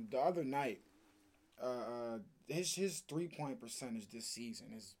Young, the other night, his 3-point percentage this season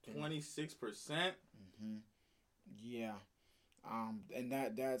is 26%. Mm-hmm. Yeah. And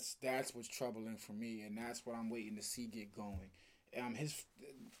that's what's troubling for me, and that's what I'm waiting to see get going. His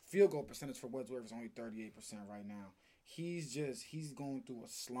field goal percentage for Westbrook is only 38% right now. He's going through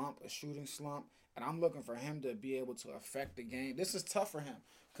a shooting slump, and I'm looking for him to be able to affect the game. This is tough for him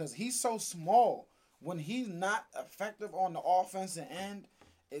because he's so small. When he's not effective on the offensive end,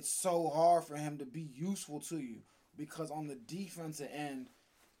 it's so hard for him to be useful to you because on the defensive end,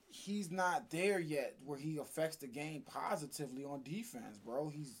 he's not there yet where he affects the game positively on defense, bro.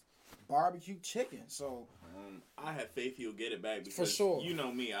 He's barbecue chicken. So I have faith he'll get it back because for sure. You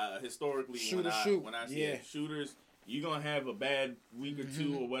know me, historically Shoot. when I see shooters, you're gonna have a bad week or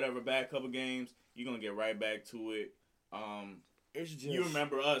two or whatever, bad couple games. You're gonna get right back to it. It's just, you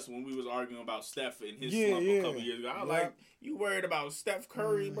remember us when we was arguing about Steph and his slump a couple years ago. I was like, you worried about Steph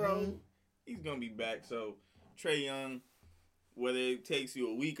Curry, bro? He's gonna be back. So Trae Young, whether it takes you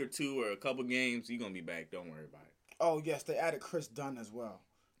a week or two or a couple games, you're gonna be back. Don't worry about it. Oh yes, they added Chris Dunn as well.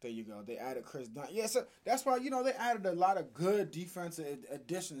 There you go. They added Chris Dunn. Yeah, so that's why they added a lot of good defensive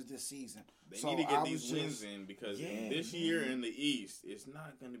additions this season. They need to get these wins in because this year in the East, it's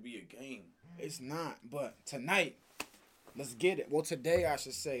not going to be a game. It's not. But tonight, let's get it. Well, today I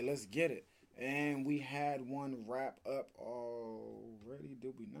should say, let's get it. And we had one wrap up already.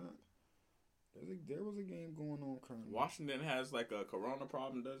 Did we not? There was a game going on currently. Washington has like a corona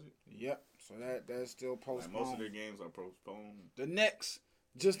problem, does it? Yep. So that's still postponed. Like most of their games are postponed. The Knicks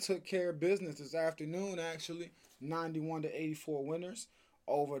just took care of business this afternoon. Actually, 91-84 winners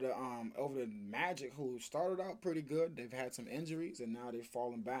over the Magic, who started out pretty good. They've had some injuries and now they've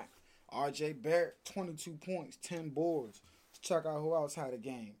fallen back. R.J. Barrett, 22 points, 10 boards. Let's check out who else had a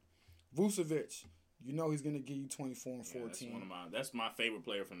game. Vucevic, he's gonna give you 24 and 14. That's my favorite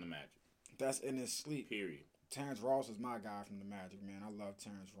player from the Magic. That's in his sleep. Period. Terrence Ross is my guy from the Magic, man. I love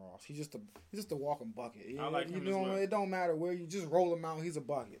Terrence Ross. He's just a walking bucket. I like him as well. It don't matter where you just roll him out. He's a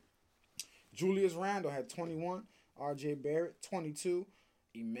bucket. Julius Randle had 21. R.J. Barrett 22.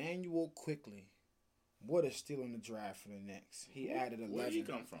 Emmanuel Quickley. What a steal in the draft for the Knicks. He added 11. Where did he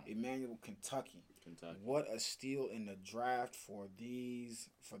come from? Emmanuel, Kentucky. What a steal in the draft for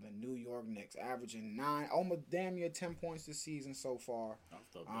the New York Knicks, averaging almost damn near 10 points this season so far. Off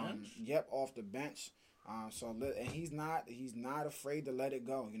the bench. Yep, off the bench. And he's not afraid to let it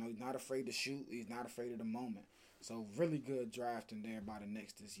go. He's not afraid to shoot. He's not afraid of the moment. So really good drafting there by the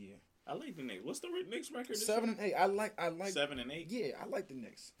Knicks this year. I like the Knicks. What's the Knicks record? 7-8. I like 7-8. Yeah, I like the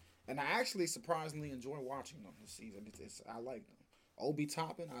Knicks, and I actually surprisingly enjoy watching them this season. I like them. Obi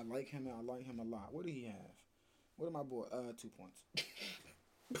Toppin, I like him. I like him a lot. What do he have? What did my boy? 2 points.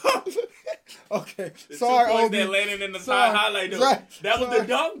 Okay, sorry, Obi. That landed in the highlight though. That was the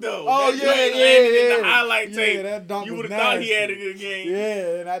dunk though. Oh that yeah. In the highlight tape. Yeah, that dunk. You would have thought he had a good game.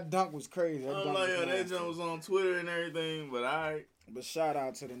 Yeah, that dunk was crazy. That junk was on Twitter and everything. But But shout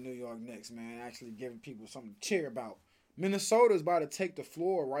out to the New York Knicks, man. Actually giving people something to cheer about. Minnesota is about to take the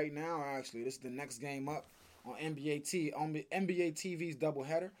floor right now. Actually, this is the next game up on NBA TV's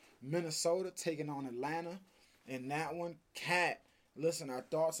doubleheader. Minnesota taking on Atlanta, and that one, Cat. Listen, our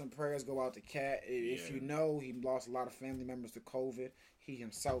thoughts and prayers go out to Cat. If you know, he lost a lot of family members to COVID. He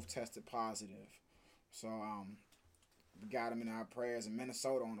himself tested positive. So, we got him in our prayers. And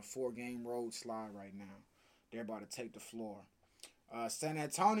Minnesota on a 4-game road slide right now. They're about to take the floor. San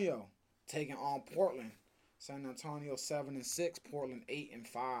Antonio taking on Portland. San Antonio 7-6, Portland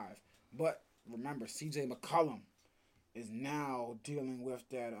 8-5. But remember, C.J. McCollum is now dealing with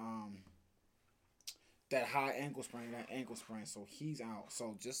that high ankle sprain, so he's out.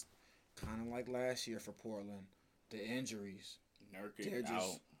 So just kind of like last year for Portland, the injuries. Nurkic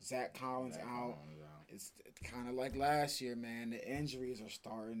out. Zach Collins out. It's kind of like last year, man. The injuries are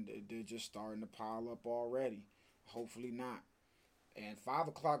they're just starting to pile up already. Hopefully not. And 5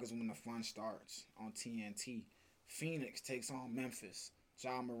 o'clock is when the fun starts on TNT. Phoenix takes on Memphis.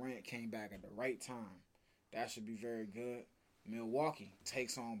 Ja Morant came back at the right time. That should be very good. Milwaukee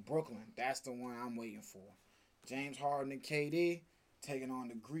takes on Brooklyn. That's the one I'm waiting for. James Harden and KD taking on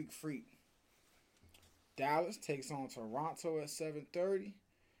the Greek Freak. Dallas takes on Toronto at 7:30.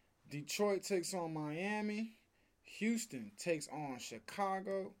 Detroit takes on Miami. Houston takes on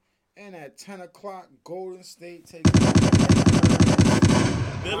Chicago. And at 10 o'clock, Golden State takes on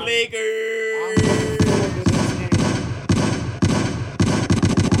the Lakers.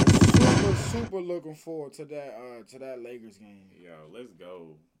 Super looking forward to that Lakers game. Yo, let's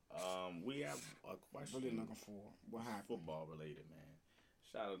go. We have a question. Really looking forward. What happened? Football related, man.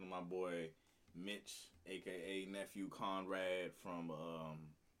 Shout out to my boy Mitch, aka Nephew Conrad from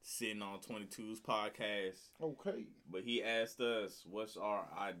Sitting on 22's podcast. Okay. But he asked us, what's our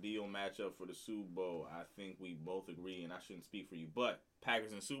ideal matchup for the Super Bowl? I think we both agree, and I shouldn't speak for you, but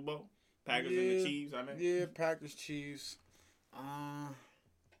Packers and Super Bowl? Packers and the Chiefs, I mean? Yeah, Packers, Chiefs.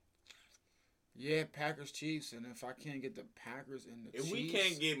 Yeah, Packers, Chiefs, and if I can't get the Packers and the Chiefs... If we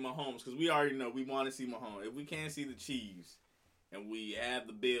can't get Mahomes, because we already know we want to see Mahomes. If we can't see the Chiefs, and we have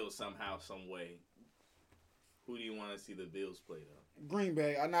the Bills somehow, some way, who do you want to see the Bills play, though? Green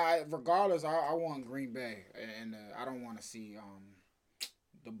Bay. Regardless, I want Green Bay, and I don't want to see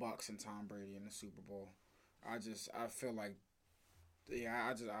the Bucs and Tom Brady in the Super Bowl. I feel like Yeah,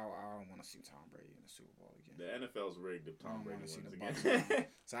 I don't want to see Tom Brady in the Super Bowl again. The NFL's rigged if I Tom don't Brady want to see wins the again. Bucs.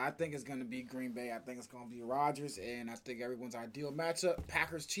 So I think it's gonna be Green Bay. I think it's gonna be Rodgers, and I think everyone's ideal matchup: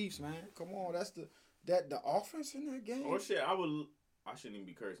 Packers Chiefs. Man, come on, that's the offense in that game. Or shit, I shouldn't even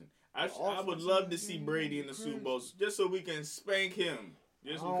be cursing. I would offense love in to that see game Brady in the is Super Bowl just so we can spank him.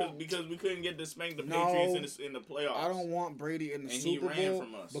 Just because we couldn't get to spank the No. Patriots in the playoffs. I don't want Brady in the And he Super ran Bowl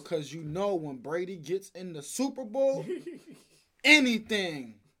from us. because you know when Brady gets in the Super Bowl,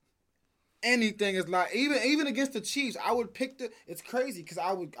 anything is like even against the Chiefs. I would pick it's crazy because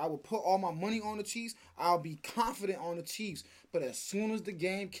I would put all my money on the Chiefs. I'll be confident on the Chiefs, but as soon as the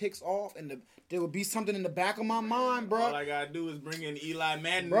game kicks off and there would be something in the back of my mind, bro. All I gotta do is bring in Eli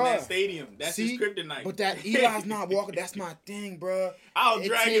Madden Bruh. in that stadium. That's his kryptonite. But that Eli's not walking. That's my thing, bro. I'll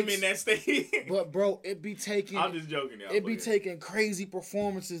drag him in that stadium. But bro, it be taking. I'm just joking, y'all. It be taking crazy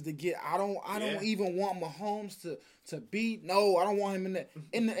performances to get. I don't even want Mahomes to beat. No, I don't want him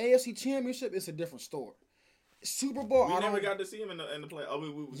in the AFC Championship. It's a different story. Super Bowl. We I never don't. got to see him in the play.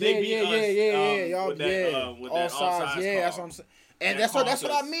 They beat us. Y'all, with that offsides Yeah, call. that's what I'm saying. And that's what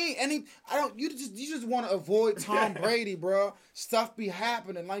I mean. And you just want to avoid Tom Brady, bro. Stuff be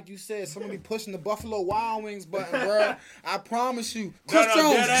happening, like you said. Someone be pushing the Buffalo Wild Wings button, bro. I promise you, Chris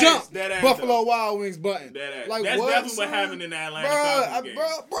Jones jumped Buffalo Wild Wings button. Like that's definitely what happened in the Atlanta Falcons game.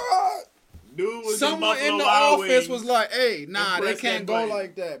 Bro. Dude was someone in the Wild office Wings was like, "Hey, nah, they can't go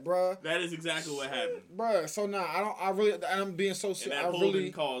like that, bro." That is exactly what happened, bro. So I'm being so serious. And that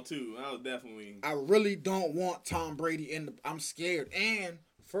holding call too. That was definitely. I really don't want Tom Brady in the. I'm scared, and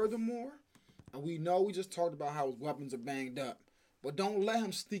furthermore, we know we just talked about how his weapons are banged up, but don't let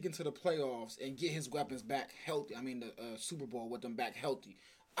him sneak into the playoffs and get his weapons back healthy. I mean, the Super Bowl with them back healthy.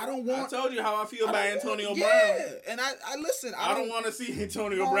 I told you how I feel about Antonio Brown. Yeah, and I listen. I don't want to see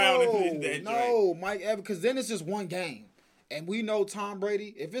Antonio Brown in that joint. No, Mike Evans, because then it's just one game, and we know Tom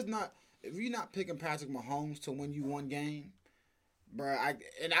Brady. If you're not picking Patrick Mahomes to win you one game, bro,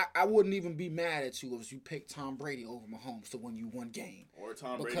 I wouldn't even be mad at you if you picked Tom Brady over Mahomes to win you one game, or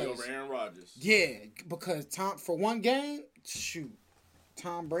Tom Brady over Aaron Rodgers. Yeah, because for one game, shoot,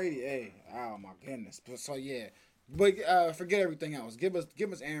 Tom Brady. Hey, oh my goodness. So yeah. But forget everything else. Give us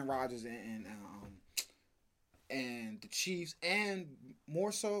Aaron Rodgers and the Chiefs, and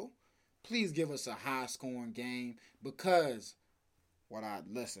more so, please give us a high scoring game because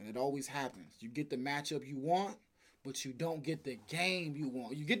it always happens. You get the matchup you want, but you don't get the game you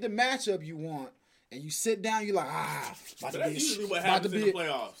want. You get the matchup you want, and you sit down. You're like, that's usually what happens in the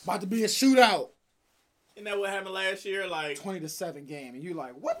playoffs. About to be a shootout. Isn't that what happened last year? Like 20-7 game, and you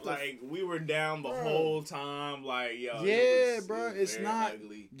like what? We were down the whole time. Like yo, bro, it's not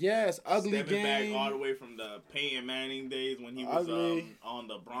ugly. Yes, ugly Stepping game. Back all the way from the Peyton Manning days when he was on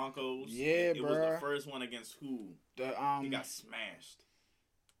the Broncos. Yeah, it was the first one against who? He got smashed.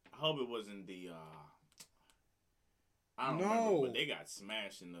 I hope it wasn't the. I don't remember, but they got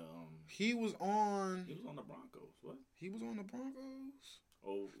smashed in the. He was on the Broncos. What? He was on the Broncos.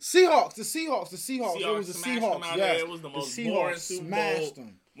 Oh, Seahawks. It was the Seahawks. Yes, it was the most Seahawks boring Super Bowl.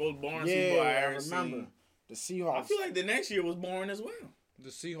 Them. Most boring Super Bowl I ever remember. Seen. The Seahawks. I feel like the next year was boring as well. The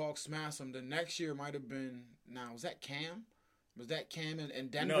Seahawks smashed them. The next year might have been. Was that Cam? Was that Cam in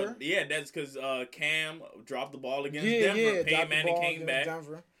Denver? No, that's because Cam dropped the ball against Denver. Yeah, Peyton Manning came back.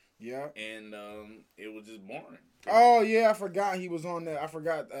 Denver. Yeah. And it was just boring. Oh yeah, I forgot he was on that. I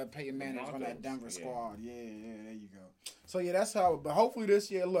forgot Peyton Manning was on that Denver squad. Yeah, there you go. So yeah, that's how. But hopefully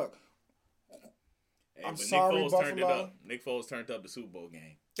this year, look. Hey, I'm sorry, Buffalo. Turned it up. Nick Foles turned up the Super Bowl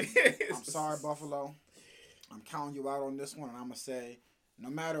game. I'm sorry, Buffalo. I'm counting you out on this one, and I'm gonna say, no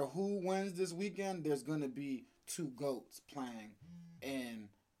matter who wins this weekend, there's gonna be two GOATs playing in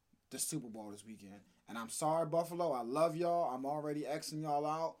the Super Bowl this weekend. And I'm sorry, Buffalo. I love y'all. I'm already Xing y'all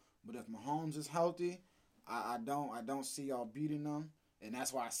out. But if Mahomes is healthy, I don't see y'all beating them, and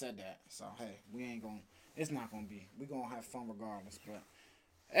that's why I said that. So hey, we ain't gonna. It's not gonna be. We gonna have fun regardless. But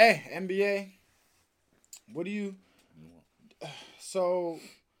hey, NBA, what do you? So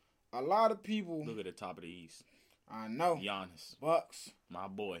a lot of people look at the top of the East. I know. Giannis. Bucks. My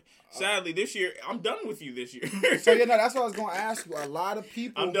boy. Sadly, this year, I'm done with you this year. So, that's what I was going to ask you. A lot of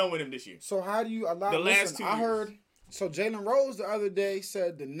people. I'm done with him this year. So, how do you. Last 2 years. I heard. So, Jalen Rose the other day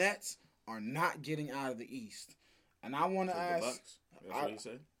said the Nets are not getting out of the East. And I want to ask. The Bucks? That's what he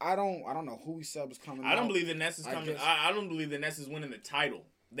said? I don't know who he said was coming out. I don't believe the Nets is coming. I don't believe the Nets is winning the title.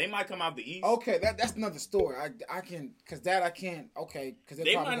 They might come out the East. Okay, that's another story. I can't. Okay, because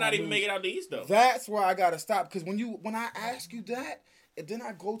they might not even make it out the East though. That's where I gotta stop. Because when I ask you that, and then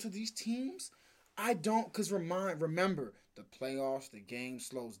I go to these teams, I don't. Because remember the playoffs, the game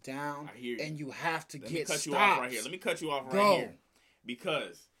slows down. I hear you. And you have to Let get stops. Let me cut you off right here.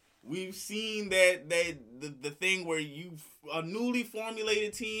 because we've seen that the thing where a newly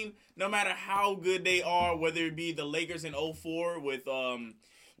formulated team, no matter how good they are, whether it be the Lakers in 04 with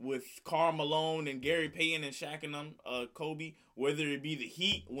Karl Malone and Gary Payton and Shaq and them, Kobe, whether it be the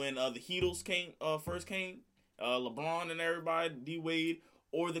Heat when the Heatles first came, LeBron and everybody, D Wade,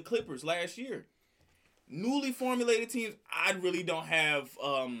 or the Clippers last year. Newly formulated teams, I really don't have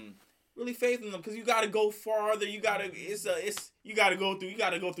really faith in them because you got to go farther. You got to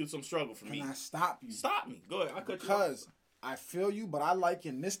go through some struggle for me. Can I stop you? Stop me. Go ahead. Because I feel you, but I like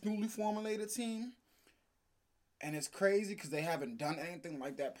in this newly formulated team, and it's crazy because they haven't done anything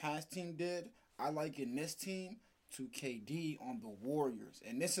like that past team did. I like in this team to KD on the Warriors,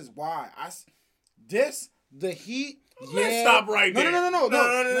 and this is why the Heat. Let's stop right there. No.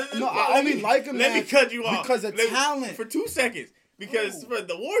 I only like him. Let me cut you off because of talent for 2 seconds. Because for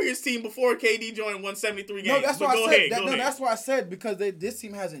the Warriors team before KD joined won 73 games. No, that's why I said. That's why I said because this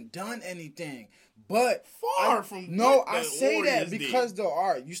team hasn't done anything. But I say that because though,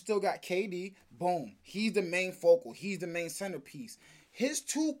 all right, you still got KD. Boom, he's the main focal. He's the main centerpiece. His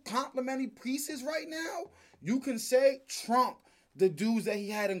two complementary pieces right now, you can say trump the dudes that he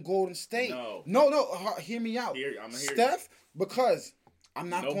had in Golden State. No, hear me out. Steph, because I'm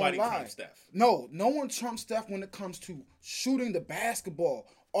not going to lie. Nobody trumps Steph. No one trumps Steph when it comes to shooting the basketball.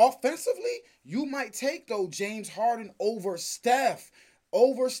 Offensively, you might take, though, James Harden over Steph.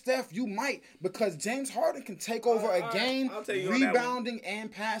 You might, because James Harden can take over a game, rebounding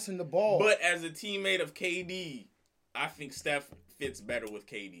and passing the ball. But as a teammate of KD, I think Steph fits better with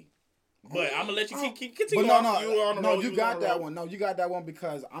KD. But I'm gonna let you continue. No, you got that one. No, you got that one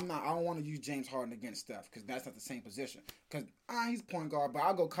because I don't want to use James Harden against Steph because that's not the same position. Because he's point guard, but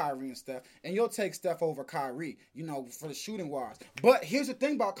I'll go Kyrie and Steph, and you'll take Steph over Kyrie. For the shooting wise. But here's the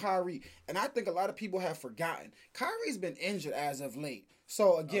thing about Kyrie, and I think a lot of people have forgotten. Kyrie's been injured as of late.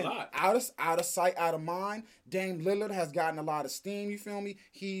 So again, out of sight, out of mind. Dame Lillard has gotten a lot of steam. You feel me?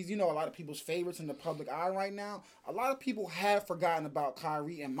 He's a lot of people's favorites in the public eye right now. A lot of people have forgotten about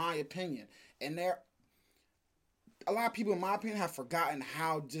Kyrie, in my opinion, and a lot of people, in my opinion, have forgotten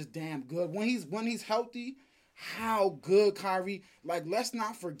how just damn good when he's healthy. How good Kyrie? Like, let's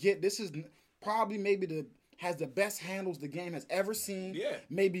not forget, this is probably maybe has the best handles the game has ever seen. Yeah.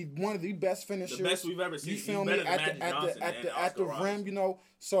 Maybe one of the best finishers. The best we've ever seen. You feel me? At the rim,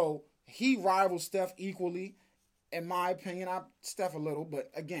 So he rivals Steph equally, in my opinion. Steph a little, but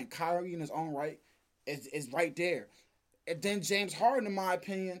again, Kyrie in his own right is right there. And then James Harden, in my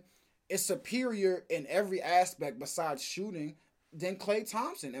opinion, is superior in every aspect besides shooting than Klay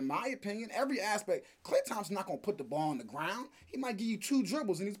Thompson. In my opinion, every aspect. Klay Thompson's not going to put the ball on the ground. He might give you 2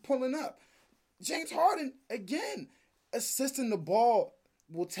 dribbles and he's pulling up. James Harden, again, assisting the ball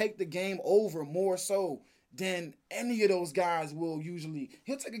will take the game over more so than any of those guys will usually.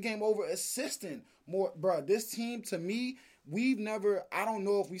 He'll take a game over assisting more. Bro, this team, to me, I don't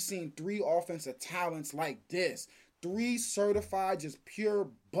know if we've seen 3 offensive talents like this. 3 certified, just pure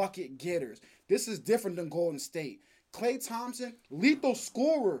bucket getters. This is different than Golden State. Klay Thompson, lethal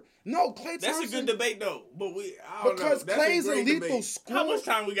scorer. No, Klay Thompson. That's a good debate, though. But I don't know. Because Klay's a lethal scorer. How much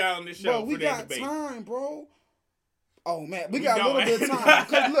time we got on this show for that debate? We got time, bro. Oh, man. We got a little bit of time.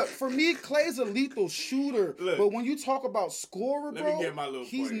 Because, look, for me, Klay's a lethal shooter. Look, but when you talk about scorer, bro, let me get my little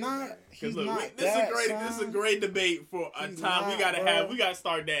he's point not. He's look, not this is a great debate for a time we got to have. We got to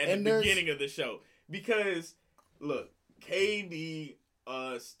start that at the beginning of the show. Because, look, KD,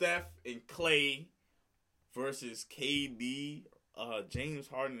 Steph, and Klay versus KD, James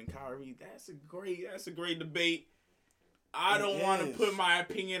Harden and Kyrie. That's a great debate. I don't want to put my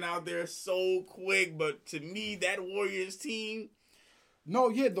opinion out there so quick, but to me, that Warriors team. No,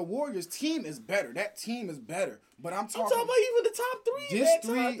 yeah, the Warriors team is better. That team is better. But I'm talking about even the top 3. Top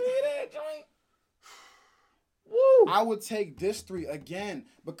 3 of that joint. Woo! I would take this 3 again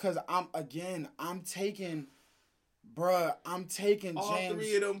because I'm taking. Bruh, I'm taking all James. All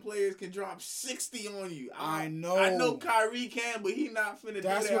 3 of them players can drop 60 on you. I know. I know Kyrie can, but he not finna do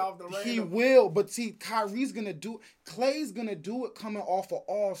that off the random. He will, but see, Kyrie's gonna do it. Klay's gonna do it coming off of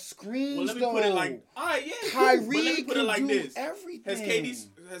all screens. Well, let me put it like, all right, yeah, Kyrie cool. But let me put it like this. Everything.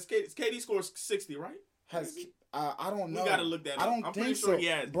 Has KD scores 60, right? I don't know. We gotta look that up. I'm pretty sure he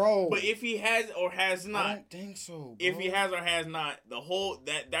has, bro. But if he has or has not, I don't think so. Bro. If he has or has not, the whole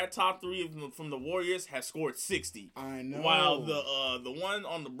that top 3 of them from the Warriors has scored 60. I know. While the one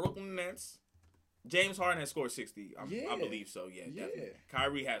on the Brooklyn Nets, James Harden has scored 60. I believe so. Yeah, definitely.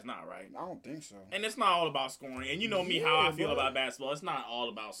 Kyrie has not, right? I don't think so. And it's not all about scoring. And you know me, how I feel about basketball. It's not all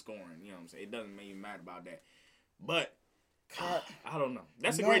about scoring. You know what I'm saying? It doesn't even matter about that. But I don't know.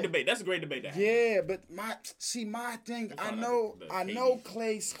 That's a No. great debate. That's a great debate. To have. Yeah, but my thing, Let's I find know, out the I KD. know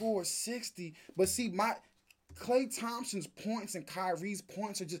Clay scored 60, but see, Klay Thompson's points and Kyrie's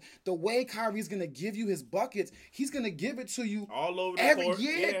points are just the way Kyrie's gonna give you his buckets. He's gonna give it to you All over the every court.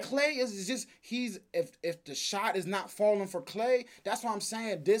 year. Klay is just if the shot is not falling for Klay, that's what I'm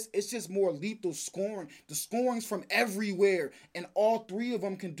saying. It's just more lethal scoring. The scoring's from everywhere, and all three of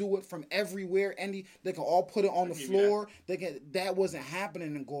them can do it from everywhere. And they can all put it on the give you floor. That wasn't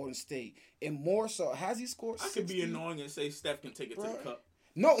happening in Golden State, and more so, has he scored? I could be 60? annoying and say Steph can take it to the cup.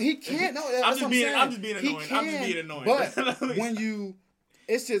 No, he can't. No, that's what I'm saying. I'm just being He annoying. I'm just can, being annoying. But when you,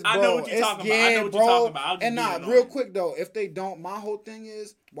 it's just, bro. I know what you're talking about. I know what you're talking about. I'm just And being nah, annoying. real quick though, if they don't, my whole thing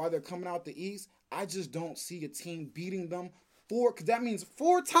is while they're coming out the East, I just don't see a team beating them because that means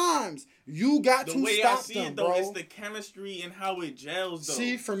 4 times you got The to way stop I see them, it, though, bro. it's the chemistry and how it gels, though.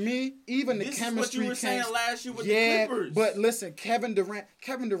 See, for me, even the This chemistry. is what you were saying can't- last year with yeah, the Clippers. but listen, Kevin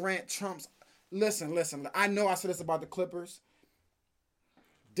Durant trumps. Listen. I know I said this about the Clippers.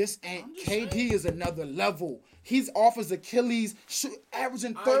 This ain't KD is another level. He's off his Achilles,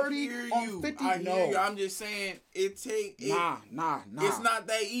 averaging 30 on 50. I hear you. I'm just saying Nah. It's not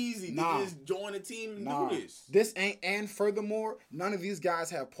that easy Nah. to just join a team and Nah, do this. this ain't, and furthermore, none of these guys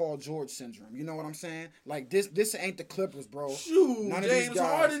have Paul George syndrome. You know what I'm saying? Like this ain't the Clippers, bro. Shoot, None of these James guys-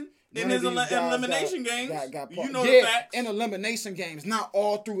 Harden in none his of these guys elimination games. Paul- You know the yeah, facts. in elimination games, not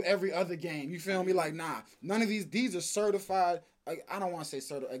all through every other game. You feel me? Like, nah, none of these are certified. I don't want to say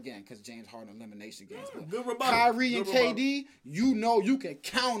certified again because James Harden elimination games. But Good rebuttal. Kyrie and Good rebuttal. KD, you know you can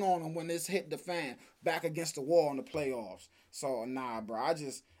count on them when this hit the fan back against the wall in the playoffs. So nah, bro, I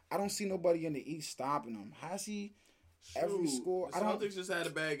don't see nobody in the East stopping them. Has he ever scored? The Celtics just had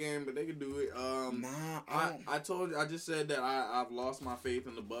a bad game, but they could do it. I told you. I just said that I've lost my faith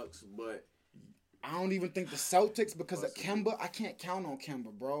in the Bucks, but I don't even think the Celtics because of Kemba. I can't count on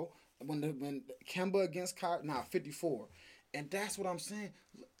Kemba, bro. When Kemba against 54. And that's what I'm saying.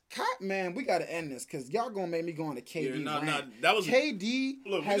 Man, we gotta end this because y'all gonna make me go on to KD. That was KD.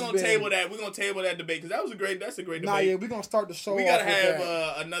 Look, we're gonna table that. We're gonna table that debate because that's a great debate. Nah, yeah, we're gonna start the show. We gotta off with have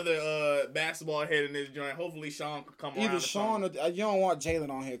that. another basketball head in this joint. Hopefully, Sean can come around. Either Sean or you don't want Jalen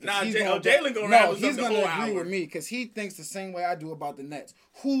on here. Nah, Jalen gonna no, wrap us he's up the gonna whole agree hour. with me because he thinks the same way I do about the Nets.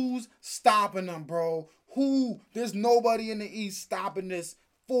 Who's stopping them, bro? There's nobody in the East stopping this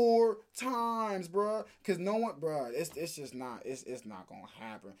 4 times, bro. Cause no one, bro. It's just not. It's not gonna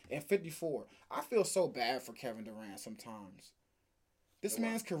happen. And 54. I feel so bad for Kevin Durant sometimes. This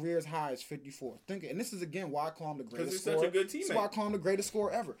man's career's high is 54. And this is again why I call him the greatest he's scorer. such a good This is teammate. why I call him the greatest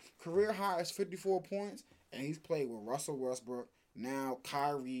scorer ever. Career high is 54 points, and he's played with Russell Westbrook, now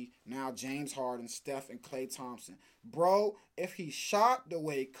Kyrie, now James Harden, Steph, and Klay Thompson. Bro, if he shot the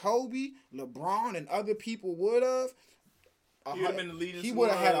way Kobe, LeBron, and other people would have, He would have been the leading. he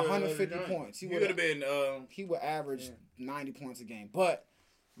would have had scorer of 150 the points. He would have been. He would average 90 points a game. But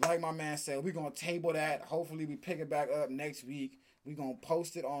like my man said, we're gonna table that. Hopefully, we pick it back up next week. We're gonna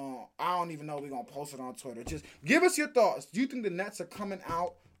post it on. I don't even know. We're gonna post it on Twitter. Just give us your thoughts. Do you think the Nets are coming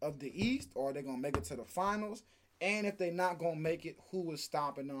out of the East, or are they gonna make it to the finals? And if they're not gonna make it, who is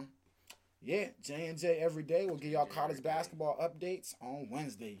stopping them? Yeah, J&J every day. We'll give y'all college basketball updates on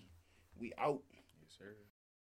Wednesday. We out. Yes, sir.